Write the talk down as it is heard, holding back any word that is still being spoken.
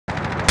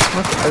I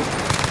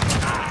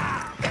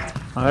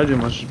do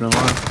must have been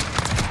lying.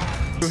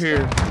 Through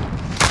here.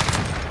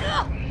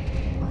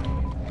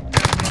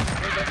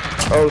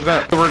 Oh, it's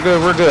not. We're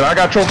good. We're good. I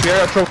got trophy.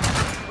 I got trophy.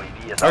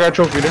 I got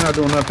trophy. They're not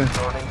doing nothing.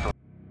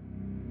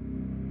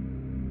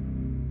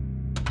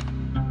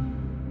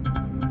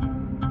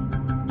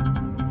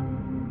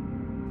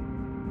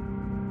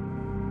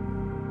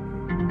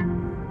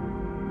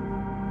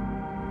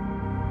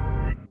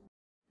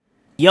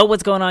 Yo,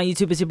 what's going on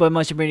YouTube? It's your boy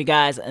Munch, bringing you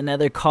guys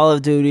another Call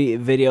of Duty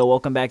video.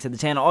 Welcome back to the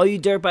channel. All you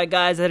dirtbag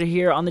guys that are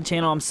here on the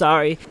channel, I'm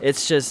sorry.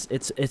 It's just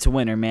it's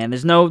winter, man.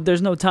 There's no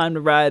time to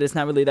ride. It's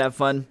not really that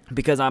fun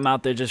because I'm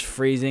out there just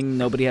freezing.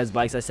 Nobody has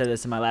bikes. I said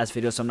this in my last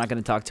video, so I'm not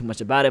going to talk too much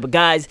about it. But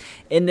guys,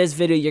 in this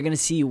video, you're going to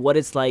see what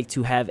it's like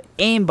to have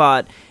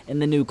AIMBOT in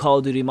the new Call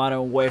of Duty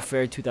Modern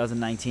Warfare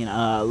 2019.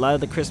 A lot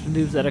of the Christmas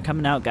news that are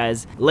coming out,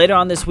 guys. Later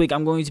on this week,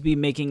 I'm going to be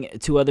making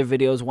 2 other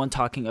videos. One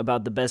talking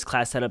about the best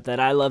class setup that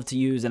I love to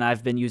use and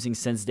I've been using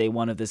since day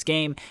 1 of this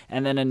game,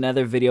 and then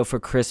another video for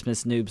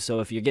Christmas noobs.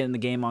 So if you're getting the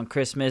game on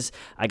Christmas,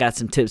 I got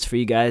some tips for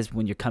you guys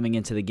when you're coming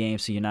into the game,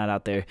 so you're not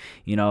out there,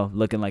 you know,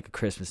 looking like a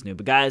Christmas noob.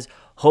 But guys,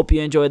 hope you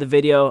enjoy the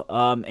video.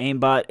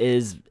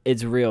 AIMBOT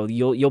it's real.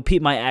 You'll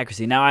peep my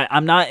accuracy. Now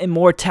I'm not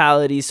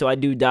immortality, so I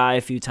do die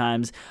a few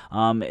times.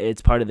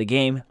 It's part of the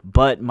game,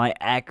 but my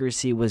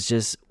accuracy was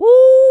just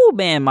woo,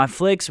 man. My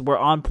flicks were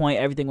on point.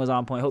 Everything was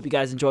on point. Hope you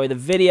guys enjoy the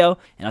video,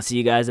 and I'll see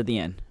you guys at the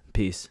end.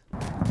 Peace.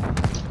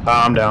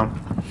 I'm down.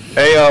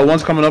 Hey,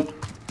 one's coming up.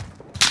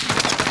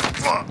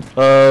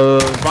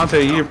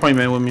 Vontae, you're point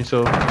man with me,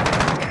 so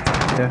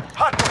yeah.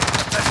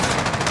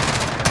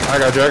 I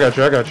got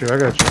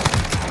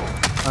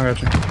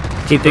you.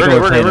 Keep thinking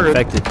we're playing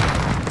infected.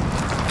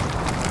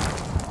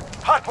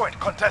 Hardpoint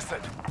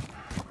contested.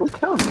 Who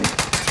killed me?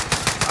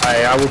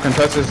 I will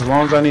contest this as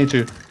long as I need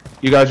to.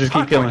 You guys just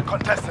keep killing.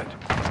 Contested.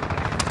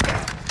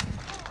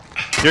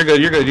 You're good.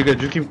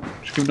 Just keep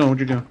doing what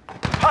you're doing.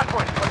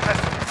 Hardpoint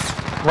contested.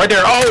 Right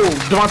there. Oh,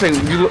 Devontae,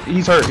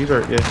 he's hurt.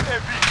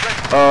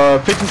 Yeah.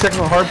 50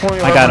 seconds on hard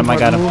point. I got him.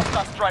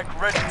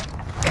 Strike ready.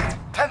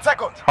 10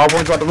 seconds. Hard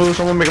point's about to move.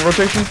 Someone make a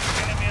rotation.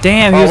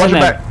 Damn, he was in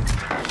there. Back.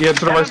 Yeah,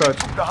 to the right side.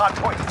 The hard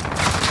point.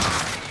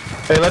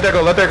 Hey, let that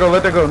go.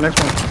 Next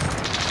one.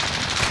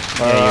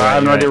 I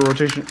have no idea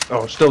rotation.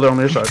 Oh, still there on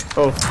their side.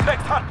 Oh.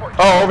 Next hard point.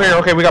 Oh, over here.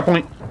 Okay, we got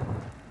point.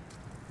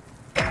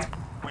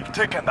 We've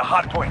taken the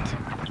hard point.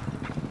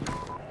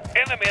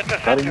 Enemy at the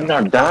How did center. you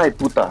not die,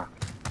 puta?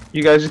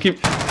 You guys just keep.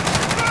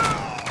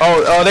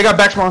 Oh, they got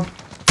back spawn.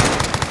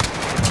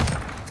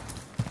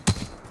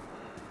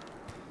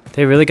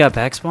 They really got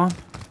back spawn?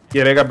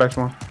 Yeah, they got back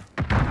spawn.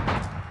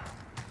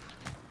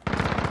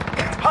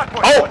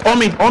 Hardpoint. Oh, on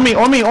me.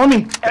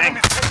 Enemies taking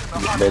the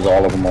hard There's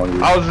all of them on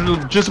you. I was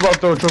just about to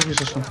throw a trophy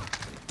system.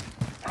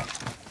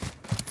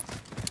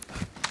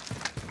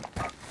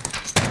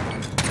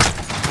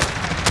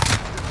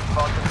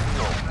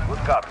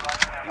 Good copy.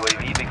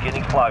 UAV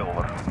beginning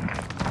flyover.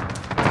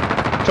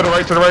 To the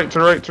right.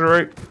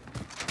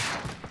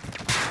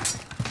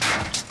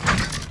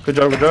 Good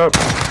job.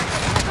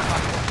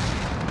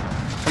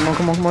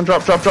 Come on.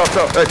 Drop. X.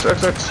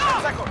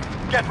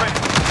 Get ready.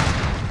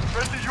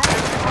 Friendly unit.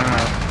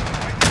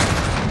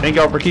 Thank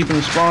y'all for keeping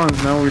the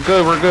spawns. Now we're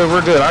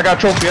good. I got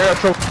trophy.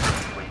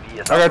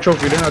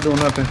 They're not doing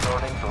nothing.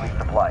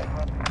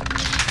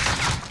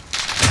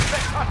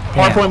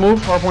 Hard point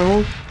move.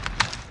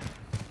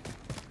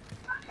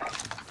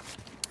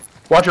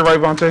 Watch it right,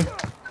 Vontae.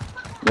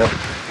 Yep.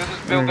 This is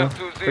Builder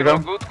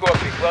 2-0. Good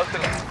copy.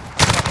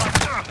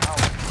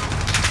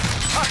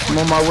 I'm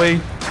on my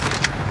way.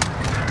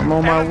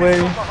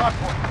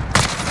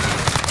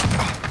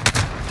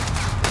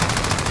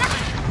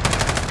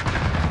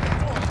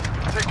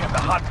 Taking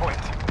the hard point.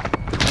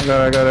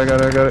 I got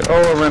it. Oh,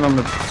 I ran on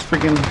the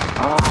freaking.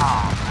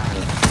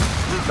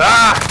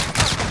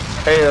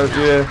 Hey,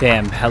 yeah.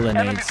 Damn, hella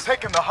Enemies nades.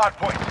 taking the hard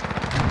point.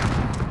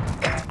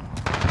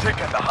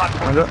 Taking the hard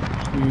point.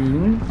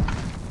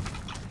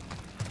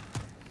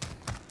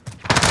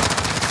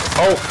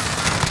 Oh,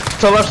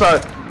 to the left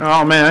side.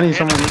 Oh man, I need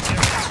someone.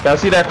 Gotta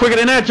see that quicker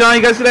than that, John.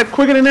 You gotta see that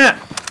quicker than that.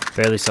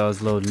 Barely saw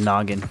his little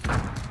noggin.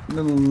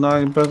 Little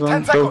noggin buzz on.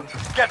 10 seconds.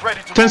 Get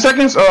ready to 10 move.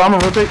 seconds? Oh, I'm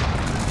gonna rotate.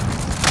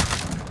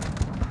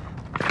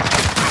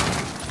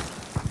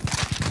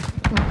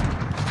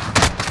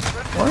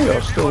 Why are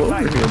y'all still over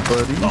here,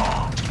 buddy?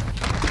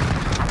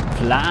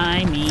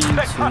 Fly me to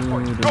Next hard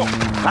point. the Go.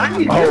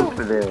 moon.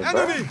 Over there,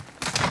 bro. Enemy.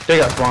 They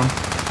got spawn.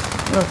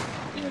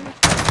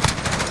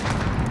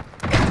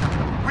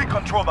 We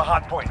control the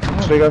hard point.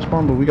 They got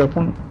spawn, but we got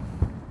point.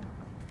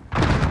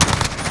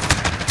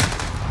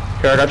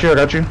 Okay, I got you.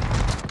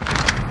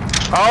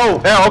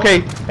 Oh, yeah,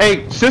 okay.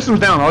 Hey, system's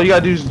down. All you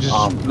gotta do is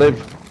just live.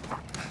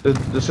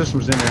 The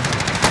system's in there.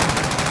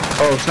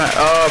 Oh, snap.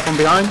 From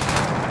behind?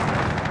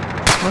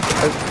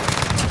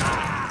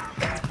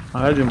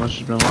 I do must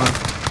have been lying.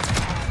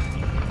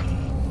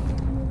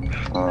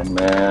 Oh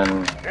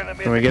man.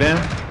 Can we get in?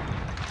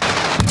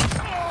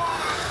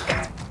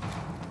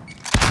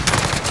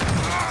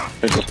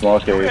 It's a small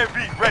cave.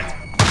 UAV ready.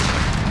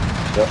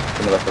 Yep,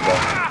 to the left of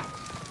that.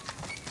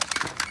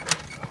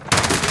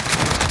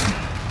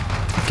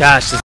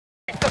 Gosh, this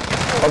Up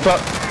top.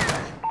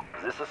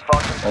 This is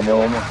Falcon.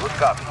 One more. Good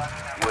copy.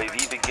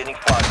 UAV beginning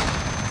flight.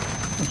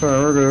 That's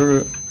alright, we're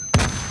good.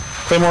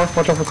 Claymore,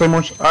 watch out for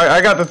claymores. I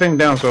got the thing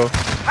down, so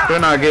they're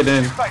not getting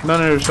in.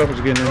 None of their stuff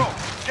is getting in.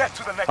 Get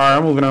to the next. Alright,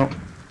 I'm moving out.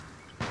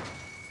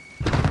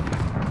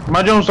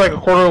 My joint's like a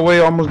quarter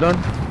away, almost done. I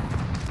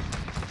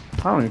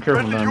don't even care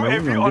if I'm done,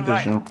 man. We're gonna get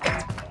this joint.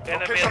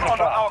 Location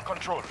under our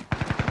control.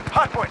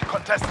 Hardpoint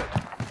contested.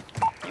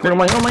 They're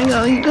like, oh my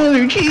god, he's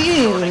good,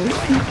 cheating.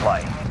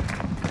 Fly.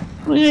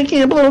 I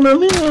can't blow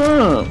nothing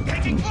up.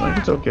 It's like,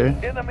 it's okay.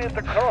 Enemy at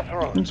the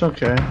crossroads. It's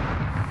okay.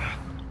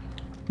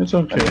 It's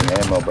okay. I need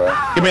ammo, bro.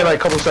 Give me like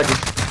a couple seconds.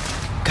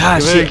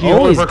 gosh, Give she it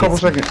always for a couple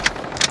gets me. seconds.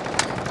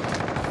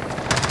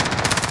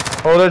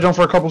 Hold that jump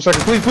for a couple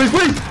seconds, please, please,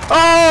 please.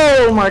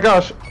 Oh my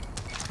gosh.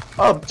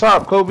 Up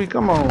top, Kobe.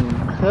 Come on,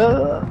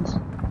 cuz.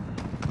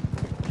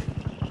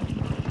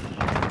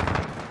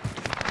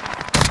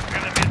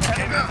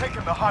 Enemy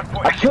taking the hard I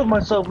point. killed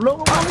myself. No,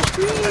 on the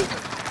street.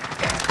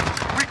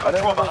 We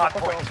control the hard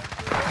point.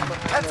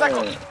 10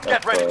 seconds.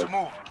 Get ready to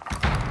move.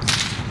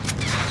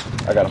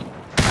 I got him.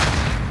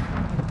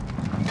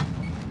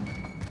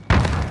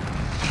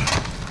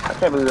 I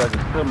can't believe I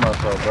just killed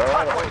myself, bro. I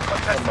don't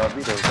kill my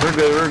video. We're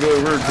good, we're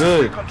good, we're We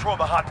good. control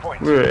the hard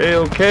point. We're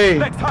A-OK.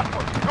 Next hard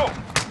point. Go.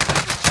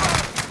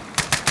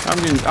 I'm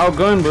getting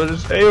outgunned, but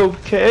it's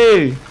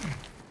A-OK.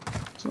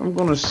 So I'm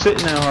gonna sit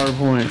in that hard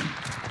point.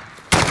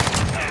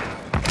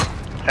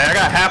 Hey, I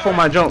got half on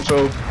my jump,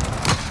 so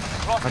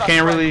I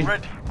can't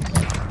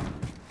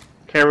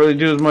really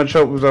do as much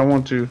help as I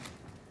want to.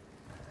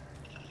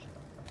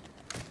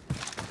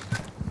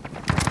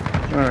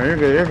 Alright, you're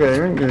good, you're good,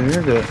 you're good,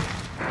 you're good.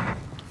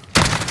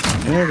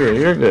 You're good,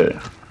 you're good.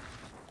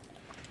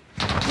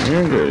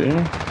 You're good,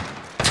 yeah.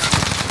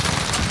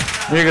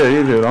 You're good,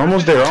 you're good.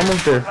 Almost there,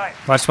 almost there.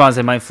 Watch spawns,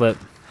 they might flip.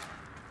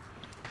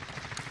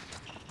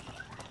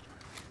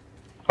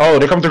 Oh,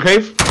 they come through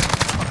cave?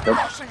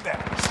 Pushing them.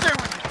 Stay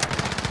with me.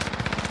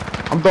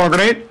 I'm throwing a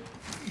grenade.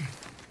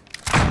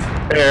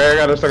 Here, I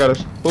got this, I got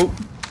this. Oop.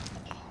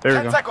 There we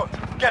 10 go. seconds.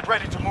 Get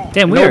ready to move.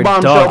 Damn, we No are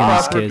bomb shell dogging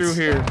prosper these through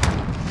kids. here.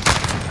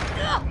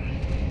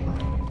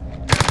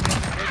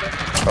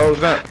 Oh,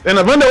 it's not. In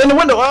the window, in the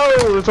window.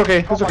 Oh, it's okay,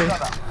 it's okay.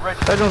 Ready.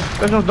 That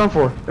jump's done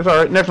for. It's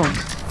alright, next one.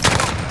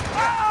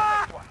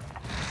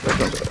 That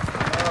jump's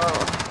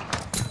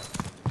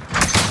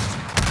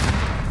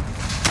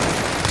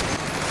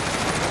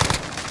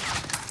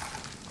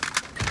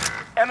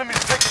Enemies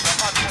taking the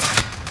hard point.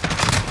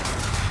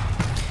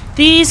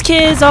 These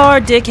kids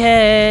are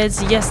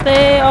dickheads. Yes,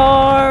 they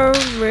are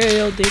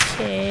real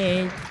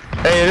dickheads.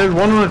 Hey, there's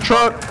one on the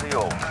truck.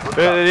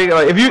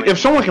 Like, if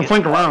someone can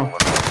flank around,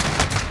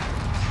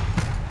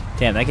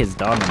 Damn, that kid's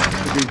dogging me.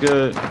 it'd be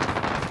good.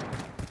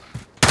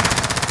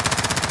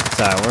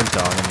 Sorry, we're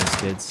dogging these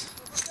kids.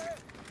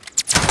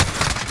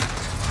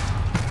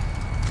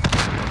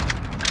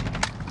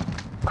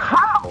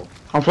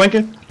 I'm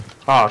flanking.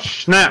 Oh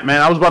snap,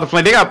 man! I was about to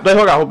flank. They got.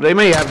 I hope they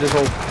may have this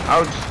whole.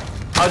 I'll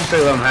just say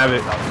let them have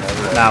it.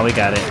 Nah, we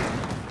got it.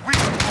 We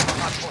control the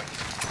hard point.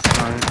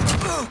 Alright.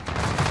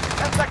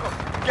 10 seconds.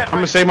 Get I'm gonna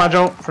ready. save my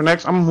jump for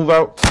next. I'm gonna move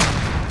out. I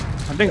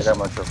think I so. got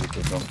my trophy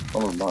system.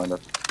 I'm behind us.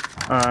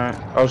 Alright.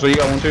 Oh, so you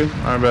got one too?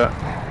 Alright, bet.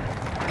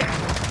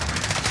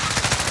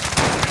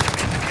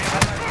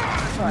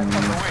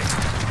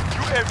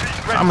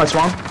 UAV ready. I'm at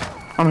spawn.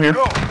 I'm here.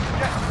 Go. Get to the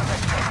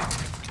next one.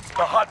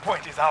 The hard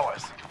point is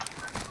ours.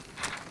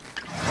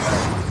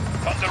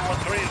 Thunder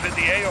 1-3 is in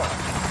the AO.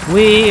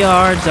 We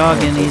are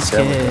dogging these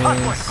Hard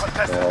point kids.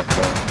 contested. Yeah,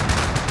 so.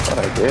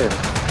 What I did.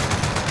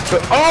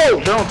 But,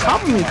 oh, they're on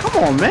top of me.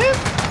 Come on, man.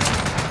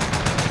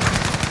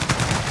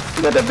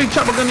 You got that big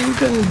chopper gun. You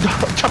can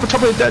chopper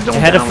hit that jump. It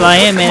had to down. fly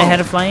in, man. It Come had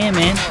on. to fly in,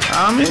 man.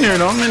 I'm in there,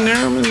 though. I'm in there.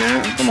 I'm in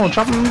there. Come on,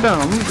 chop them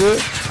down. I'm good.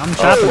 I'm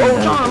chopping Oh, them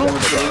down. John, over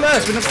to the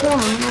left, in the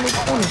corner, in the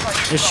little corner.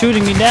 They're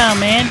shooting me down,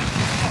 man.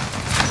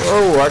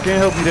 Oh, I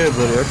can't help you there,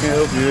 buddy. I can't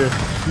help you there.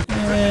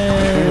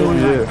 Can't help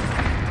you there.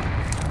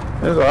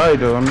 That's alright,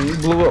 though. I mean, you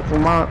blew up for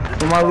my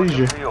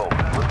leisure,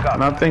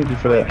 and I thank you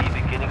for that. UAV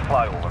beginning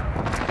flyover.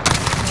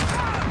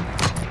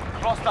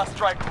 Cluster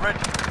strike ready.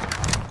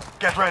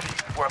 Get ready.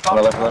 We're about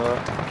to Left.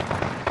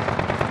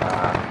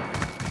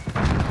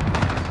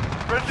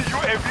 friendly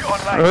UAV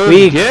online.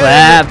 We Yeah.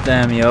 clapped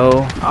them,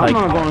 yo. I'm Like,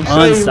 not gonna say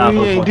we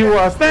unstoppable. ain't do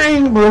our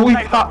thing, but we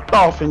popped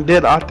off and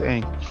did our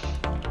thing.